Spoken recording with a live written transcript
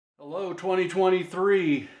Hello,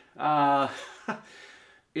 2023.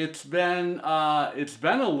 It's been a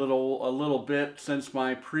little bit since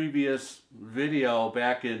my previous video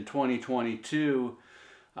back in 2022.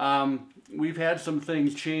 We've had some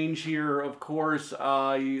things change here. Of course,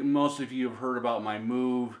 most of you have heard about my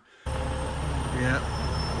move. Yeah.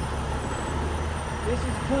 This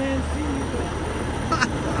is Plan C.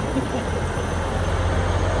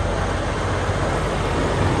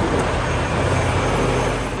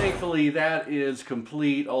 Thankfully, that is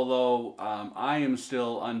complete, although I am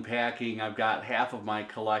still unpacking. I've got half of my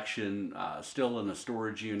collection still in the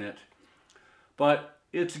storage unit. But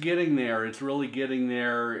it's getting there. It's really getting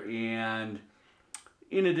there. And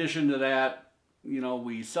in addition to that, you know,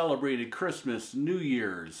 we celebrated Christmas, New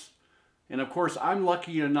Year's. And of course, I'm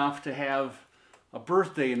lucky enough to have a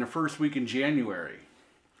birthday in the first week in January.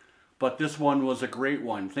 But this one was a great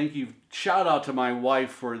one. Thank you. Shout out to my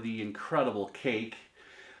wife for the incredible cake.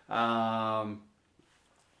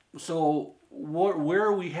 So where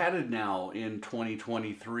are we headed now in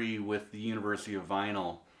 2023 with the University of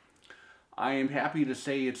Vinyl? I am happy to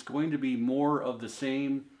say it's going to be more of the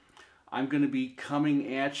same. I'm going to be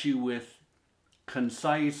coming at you with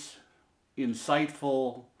concise,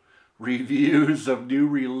 insightful reviews of new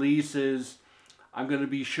releases. I'm going to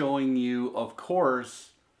be showing you, of course,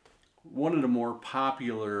 one of the more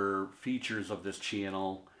popular features of this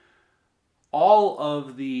channel, all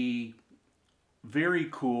of the very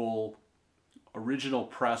cool original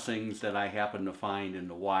pressings that I happen to find in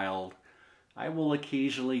the wild. I will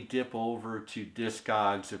occasionally dip over to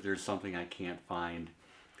Discogs if there's something I can't find.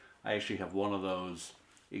 I actually have one of those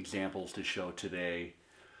examples to show today.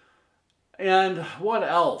 And what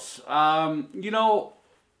else? You know,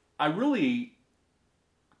 I really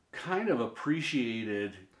kind of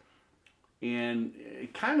appreciated and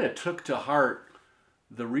kind of took to heart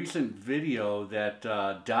the recent video that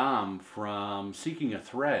Dom from Seeking a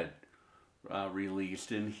Thread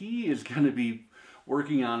released. And he is going to be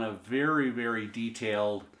working on a very, very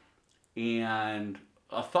detailed and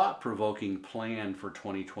a thought-provoking plan for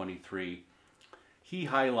 2023. He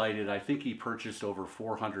highlighted, I think he purchased over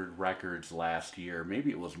 400 records last year.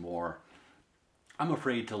 Maybe it was more. I'm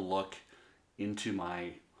afraid to look into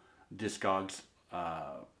my Discogs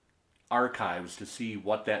archives to see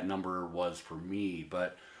what that number was for me.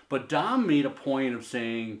 But Dom made a point of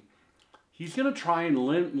saying he's going to try and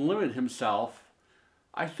limit himself.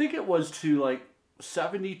 I think it was to like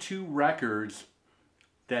 72 records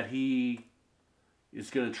that he is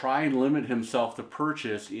going to try and limit himself to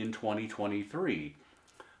purchase in 2023.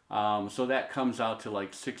 So that comes out to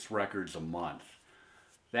like 6 records a month.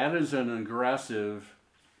 That is an aggressive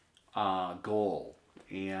goal.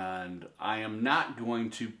 And I am not going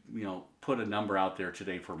to, you know, put a number out there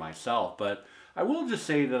today for myself, but I will just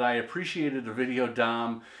say that I appreciated the video,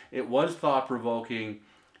 Dom. It was thought-provoking,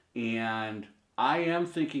 and I am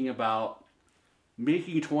thinking about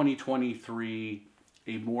making 2023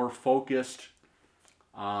 a more focused,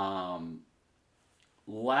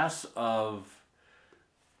 less of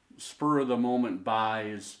spur-of-the-moment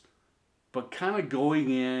buys, but kind of going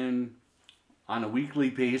in on a weekly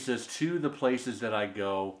basis to the places that I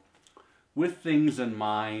go with things in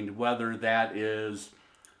mind, whether that is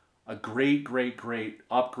a great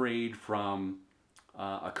upgrade from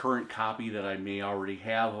a current copy that I may already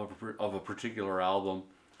have of a particular album.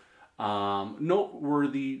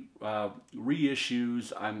 Noteworthy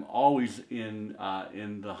reissues I'm always in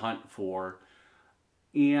the hunt for,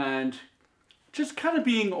 and just kind of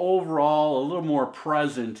being overall a little more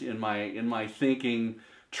present in my thinking,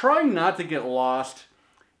 trying not to get lost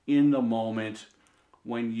in the moment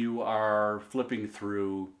when you are flipping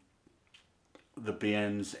through the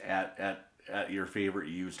bins at your favorite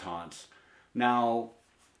used haunts. Now,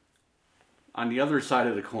 on the other side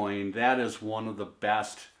of the coin, that is one of the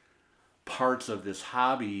best parts of this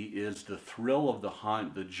hobby, is the thrill of the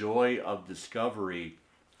hunt, the joy of discovery.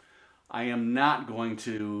 I am not going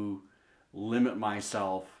to limit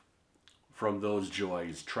myself from those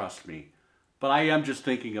joys, trust me. But I am just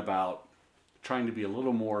thinking about trying to be a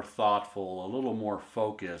little more thoughtful, a little more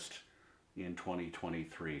focused in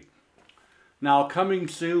 2023. Now, coming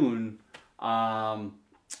soon, I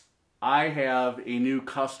have a new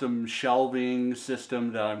custom shelving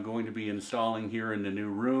system that I'm going to be installing here in the new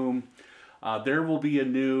room. There will be a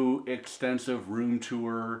new extensive room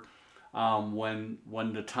tour when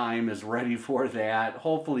the time is ready for that,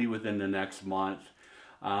 hopefully within the next month.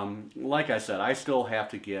 Like I said, I still have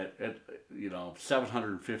to get,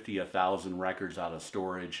 750, 1,000 records out of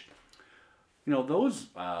storage. You know, those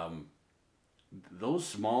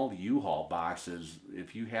small U-Haul boxes,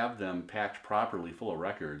 if you have them packed properly full of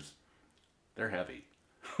records, they're heavy.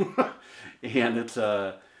 And it's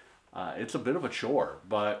a bit of a chore,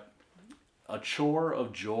 but a chore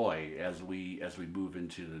of joy as we move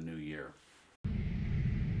into the new year.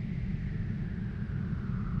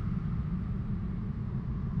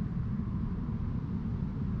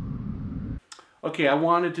 Okay, I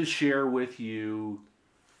wanted to share with you,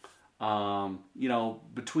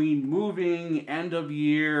 between moving, end of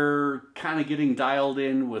year, kind of getting dialed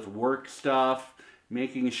in with work stuff,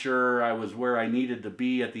 making sure I was where I needed to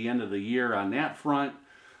be at the end of the year on that front.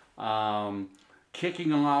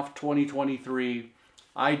 Kicking off 2023,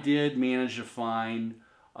 I did manage to find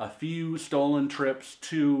a few stolen trips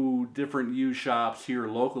to different used shops here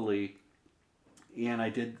locally. And I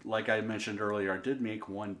did, like I mentioned earlier, I did make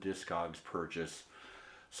one Discogs purchase.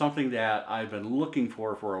 Something that I've been looking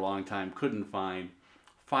for a long time, couldn't find.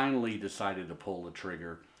 Finally decided to pull the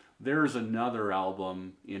trigger. There's another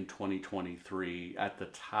album in 2023 at the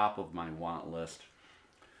top of my want list.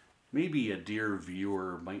 Maybe a dear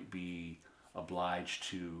viewer might be obliged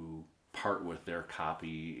to part with their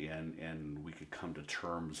copy, and we could come to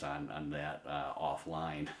terms on that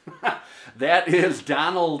offline. That is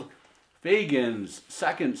Donald Fagen's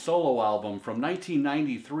second solo album from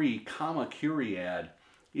 1993, Kama Curiad.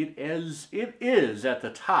 It is at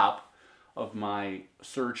the top of my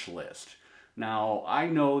search list. Now, I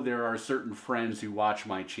know there are certain friends who watch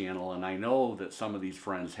my channel, and I know that some of these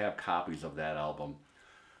friends have copies of that album.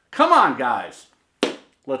 Come on, guys!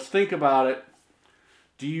 Let's think about it.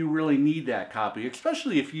 Do you really need that copy?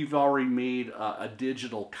 Especially if you've already made a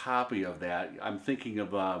digital copy of that. I'm thinking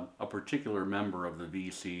of a particular member of the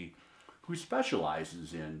VC who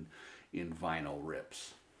specializes in vinyl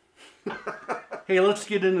rips. Hey, let's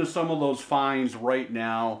get into some of those finds right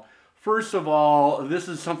now. First of all, this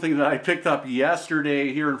is something that I picked up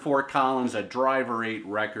yesterday here in Fort Collins at Driver 8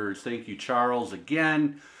 Records. Thank you, Charles,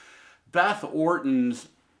 again. Beth Orton's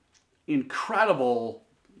incredible,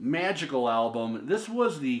 magical album. This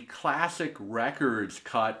was the Classic Records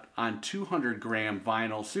cut on 200-gram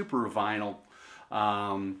vinyl, super vinyl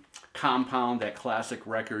compound that Classic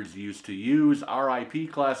Records used to use.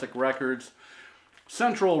 RIP Classic Records.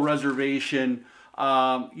 Central Reservation.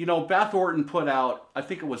 Beth Orton put out, I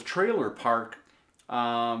think it was Trailer Park,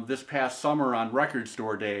 this past summer on Record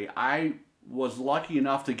Store Day. I was lucky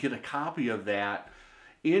enough to get a copy of that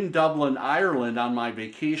in Dublin, Ireland on my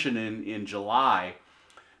vacation in July.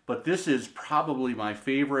 But this is probably my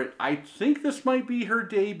favorite. I think this might be her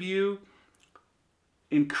debut.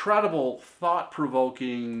 Incredible,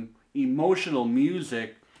 thought-provoking, emotional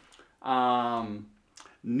music.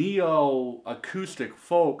 Neo-acoustic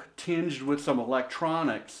folk tinged with some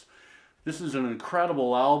electronics. This is an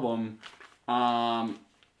incredible album.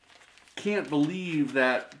 Can't believe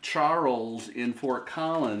that Charles in Fort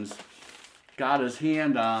Collins got his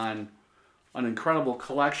hand on an incredible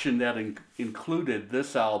collection that included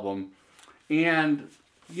this album. And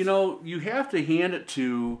you have to hand it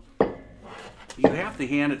to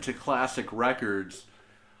Classic Records.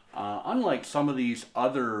 Unlike some of these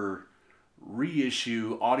other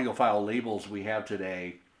reissue audiophile labels we have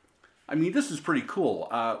today, I mean, this is pretty cool.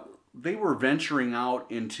 They were venturing out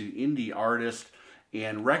into indie artists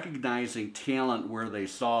and recognizing talent where they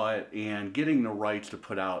saw it and getting the rights to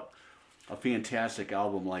put out a fantastic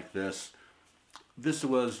album like this. This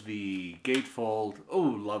was the Gatefold, oh,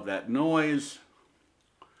 love that noise,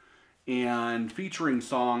 and featuring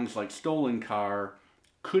songs like Stolen Car,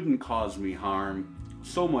 Couldn't Cause Me Harm,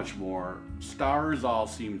 so much more. Stars All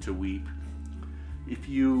Seem to Weep. If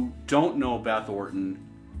you don't know Beth Orton,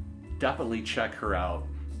 definitely check her out.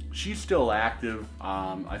 She's still active.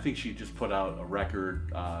 I think she just put out a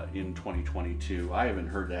record in 2022. I haven't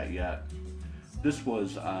heard that yet. This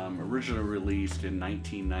was originally released in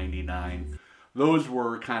 1999. Those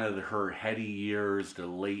were kind of her heady years, the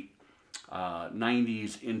late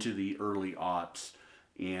 90s into the early aughts.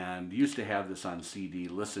 And used to have this on CD,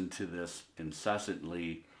 listened to this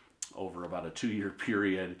incessantly over about a 2-year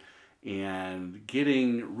period, and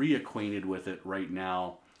getting reacquainted with it right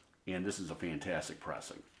now. And this is a fantastic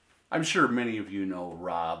pressing. I'm sure many of you know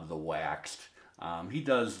Rob the Waxed. He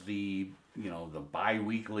does the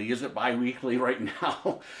bi-weekly, is it bi-weekly right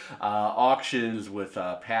now, auctions with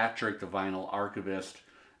Patrick, the vinyl archivist.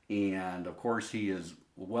 And of course he is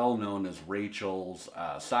well known as Rachel's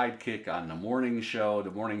sidekick on the morning show, the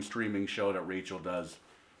morning streaming show that Rachel does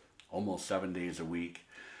almost 7 days a week.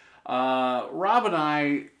 Rob and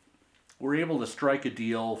I were able to strike a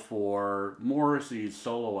deal for Morrissey's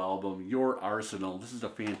solo album, Your Arsenal. This is a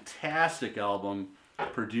fantastic album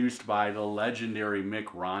produced by the legendary Mick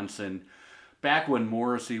Ronson. Back when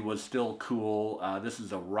Morrissey was still cool, this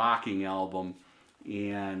is a rocking album,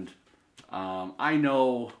 and I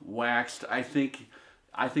know Waxed. I think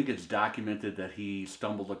it's documented that he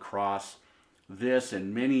stumbled across this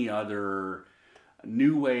and many other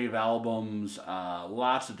new wave albums,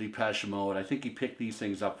 lots of Depeche Mode. I think he picked these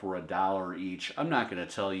things up for $1 each. I'm not going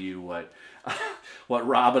to tell you what what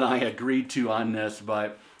Rob and I agreed to on this,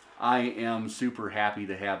 but I am super happy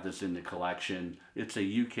to have this in the collection. It's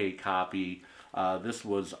a UK copy. This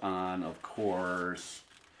was on, of course,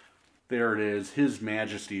 there it is, His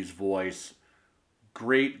Majesty's Voice.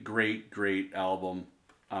 Great, great, great album.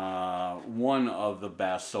 One of the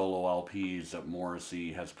best solo LPs that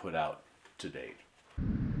Morrissey has put out to date.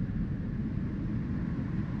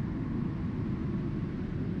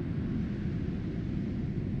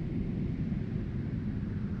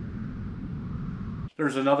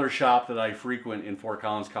 There's another shop that I frequent in Fort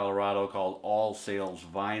Collins, Colorado called All Sales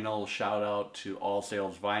Vinyl. Shout out to All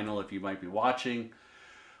Sales Vinyl if you might be watching.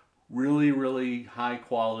 Really, really high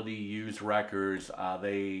quality used records.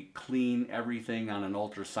 They clean everything on an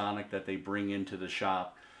ultrasonic that they bring into the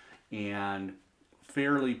shop, and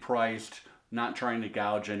fairly priced, not trying to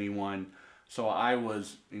gouge anyone. So I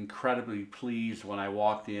was incredibly pleased when I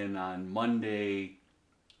walked in on Monday,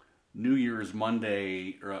 New Year's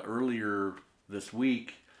Monday, earlier this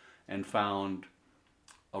week, and found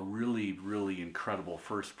a really, really incredible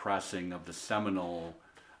first pressing of the seminal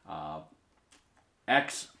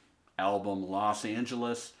X album, Los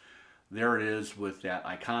Angeles. There it is with that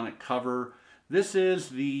iconic cover. This is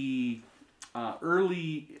the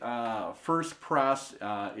early first press.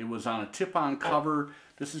 It was on a tip-on cover.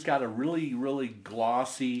 This has got a really, really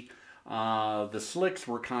glossy, the slicks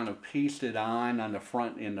were kind of pasted on the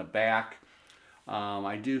front and the back.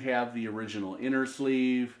 I do have the original inner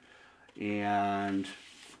sleeve, and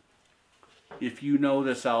if you know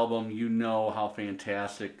this album, you know how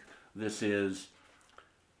fantastic this is.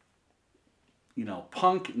 You know,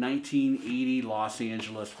 punk 1980 Los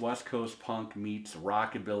Angeles, West Coast punk meets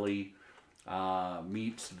rockabilly,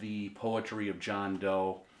 meets the poetry of John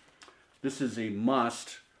Doe. This is a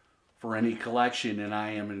must for any collection, and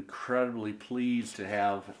I am incredibly pleased to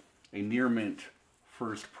have a near mint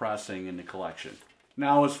first pressing in the collection.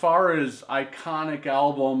 Now, as far as iconic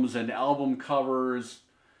albums and album covers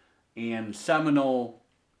and seminal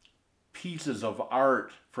pieces of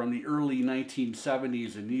art from the early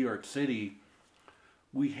 1970s in New York City,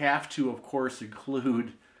 we have to, of course,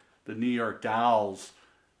 include the New York Dolls.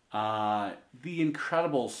 The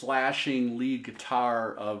incredible slashing lead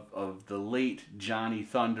guitar of the late Johnny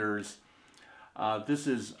Thunders. This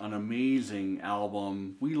is an amazing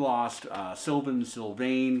album. We lost Sylvain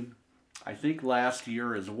Sylvain, I think last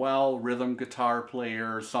year as well, rhythm guitar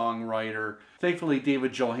player, songwriter. Thankfully,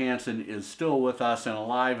 David Johansen is still with us and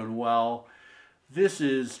alive and well. This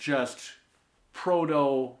is just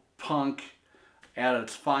proto-punk at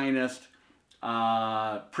its finest.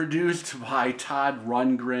 Produced by Todd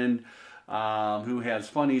Rundgren, who has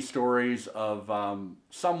funny stories of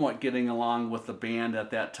somewhat getting along with the band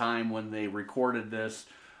at that time when they recorded this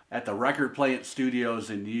at the Record Plant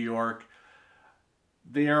Studios in New York.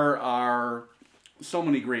 There are so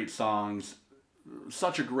many great songs,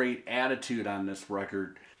 such a great attitude on this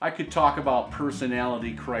record. I could talk about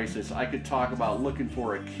Personality Crisis, I could talk about Looking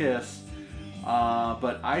for a Kiss,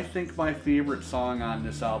 but I think my favorite song on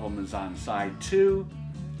this album is on side 2,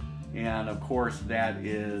 and of course that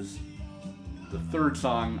is the third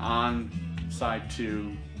song on side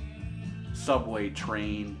 2, Subway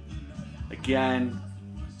Train. Again,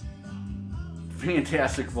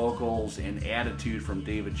 fantastic vocals and attitude from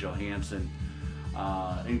David Johansen.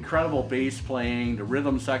 Incredible bass playing. The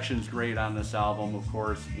rhythm section's great on this album, of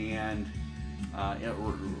course, and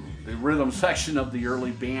the rhythm section of the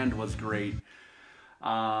early band was great.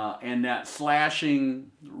 And that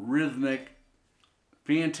slashing, rhythmic,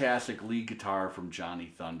 fantastic lead guitar from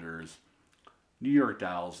Johnny Thunders. New York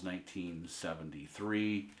Dolls,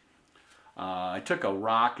 1973. I took a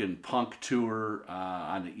rock and punk tour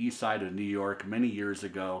on the east side of New York many years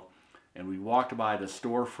ago, and we walked by the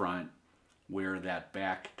storefront where that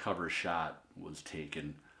back cover shot was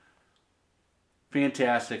taken.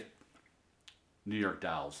 Fantastic New York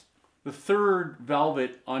Dolls. The third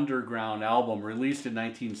Velvet Underground album, released in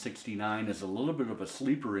 1969, is a little bit of a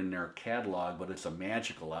sleeper in their catalog, but it's a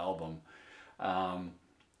magical album.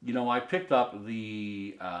 You know, I picked up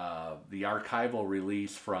the archival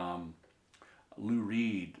release from Lou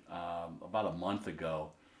Reed about a month ago,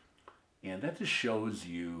 and that just shows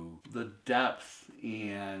you the depth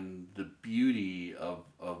and the beauty of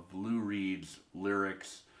Lou Reed's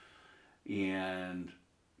lyrics, and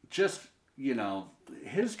just, you know,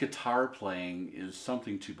 his guitar playing is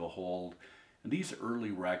something to behold. And these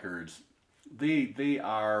early records, They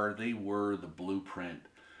were the blueprint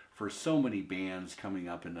for so many bands coming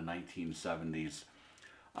up in the 1970s.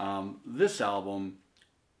 This album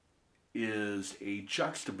is a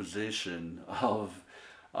juxtaposition of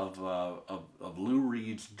Lou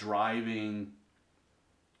Reed's driving,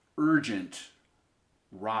 urgent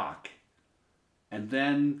rock, and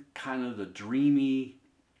then kind of the dreamy,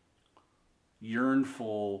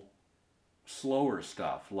 yearnful, slower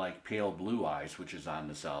stuff like Pale Blue Eyes, which is on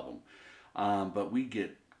this album. But we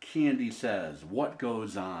get Candy Says, What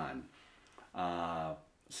Goes On,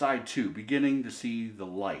 Side 2, Beginning to See the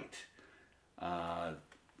Light,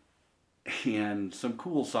 and some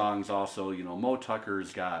cool songs also. You know, Moe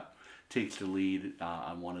Tucker's takes the lead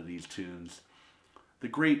on one of these tunes. The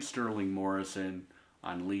great Sterling Morrison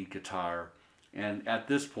on lead guitar. And at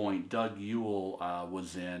this point, Doug Yule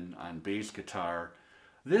was in on bass guitar.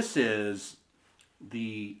 This is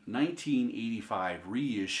the 1985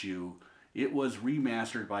 reissue. It was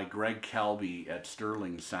remastered by Greg Kelby at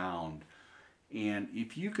Sterling Sound. And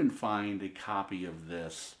if you can find a copy of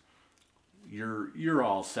this, you're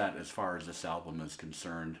all set as far as this album is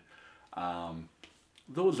concerned.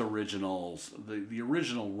 Those originals, the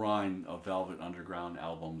original run of Velvet Underground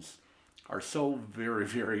albums are so very,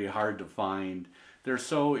 very hard to find. They're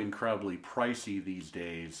so incredibly pricey these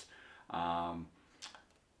days.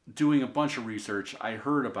 Doing a bunch of research, I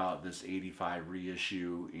heard about this 85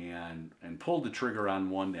 reissue and pulled the trigger on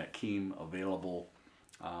one that came available.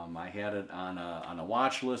 I had it on a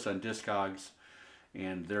watch list on Discogs,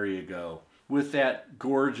 and there you go. With that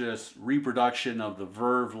gorgeous reproduction of the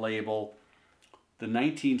Verve label, the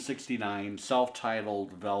 1969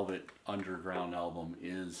 self-titled Velvet Underground album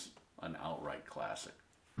is an outright classic.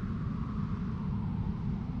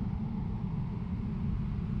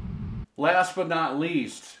 Last but not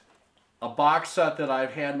least, a box set that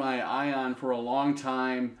I've had my eye on for a long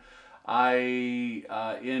time.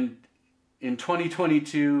 In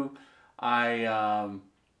 2022, I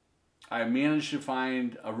managed to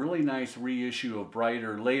find a really nice reissue of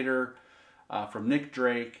Brighter Later from Nick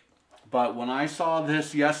Drake. But when I saw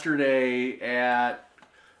this yesterday at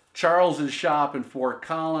Charles's shop in Fort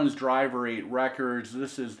Collins, Driver 8 Records,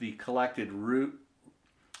 this is the Collected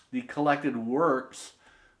Works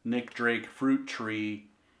Nick Drake Fruit Tree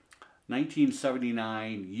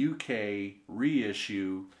 1979 UK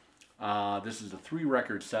reissue. This is a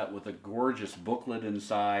 3-record set with a gorgeous booklet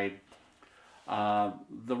inside.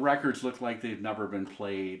 The records look like they've never been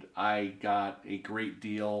played. I got a great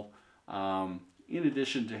deal. In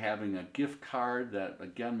addition to having a gift card that,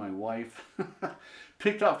 again, my wife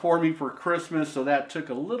picked up for me for Christmas, so that took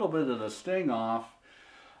a little bit of the sting off.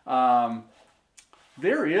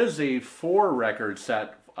 There is a 4-record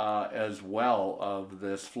set as well of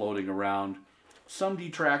this floating around. Some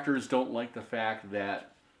detractors don't like the fact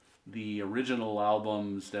that the original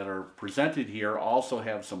albums that are presented here also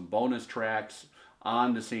have some bonus tracks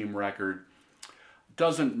on the same record.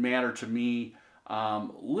 Doesn't matter to me.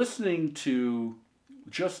 Listening to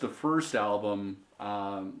just the first album,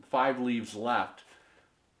 5 Leaves Left,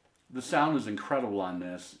 the sound is incredible on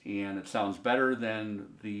this, and it sounds better than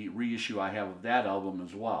the reissue I have of that album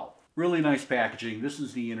as well. Really nice packaging. This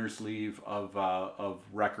is the inner sleeve of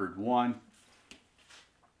record 1.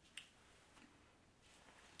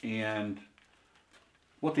 And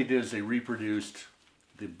what they did is they reproduced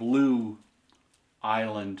the Blue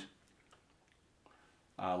Island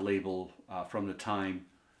label from the time.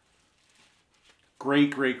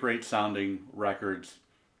 Great, great, great sounding records.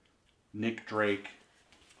 Nick Drake,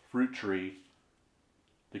 Fruit Tree,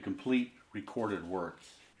 the complete recorded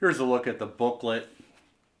works. Here's a look at the booklet.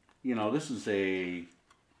 You know, this is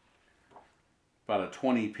about a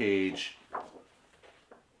 20-page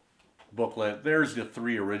booklet. There's the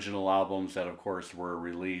 3 original albums that, of course, were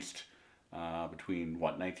released between,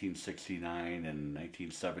 1969 and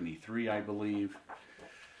 1973, I believe.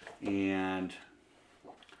 And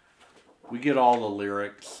we get all the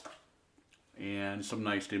lyrics and some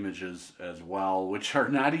nice images as well, which are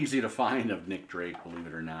not easy to find of Nick Drake, believe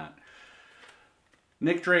it or not.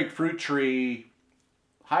 Nick Drake Fruit Tree,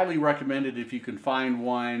 highly recommended if you can find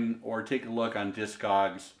one, or take a look on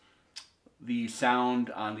Discogs. The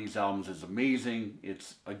sound on these albums is amazing.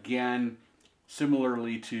 It's, again,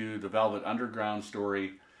 similarly to the Velvet Underground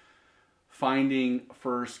story, finding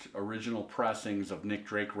first original pressings of Nick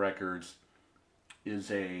Drake records is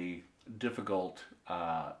a difficult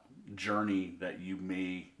journey that you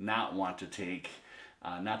may not want to take,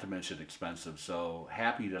 not to mention expensive. So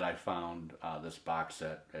happy that I found this box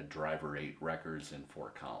set at Driver 8 Records in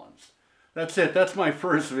Fort Collins. That's it. That's my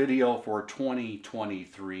first video for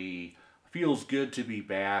 2023. Feels good to be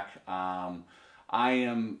back. I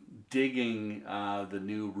am digging the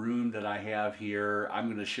new room that I have here. I'm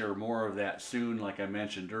going to share more of that soon, like I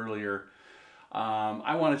mentioned earlier.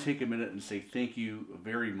 I want to take a minute and say thank you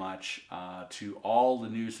very much to all the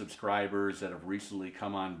new subscribers that have recently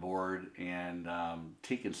come on board and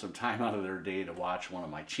taken some time out of their day to watch one of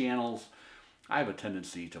my channels. I have a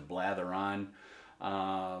tendency to blather on,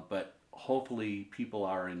 but hopefully people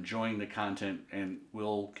are enjoying the content and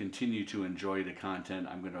will continue to enjoy the content.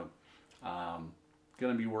 I'm going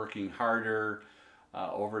to be working harder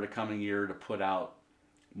over the coming year to put out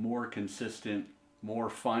more consistent, more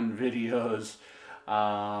fun videos.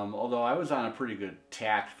 Although I was on a pretty good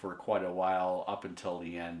tack for quite a while up until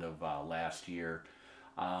the end of last year.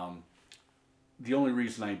 The only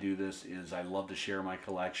reason I do this is I love to share my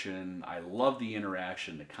collection. I love the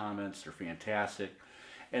interaction, the comments, they're fantastic.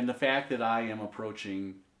 And the fact that I am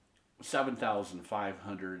approaching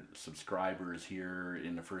 7,500 subscribers here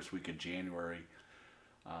in the first week of January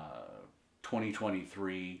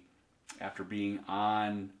 2023, after being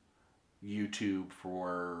on YouTube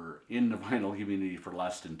in the vinyl community for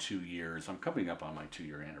less than 2 years. I'm coming up on my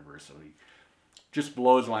 2-year anniversary. Just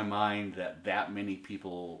blows my mind that many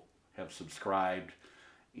people have subscribed,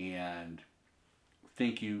 and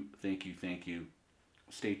thank you, thank you, thank you.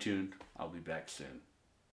 Stay tuned. I'll be back soon.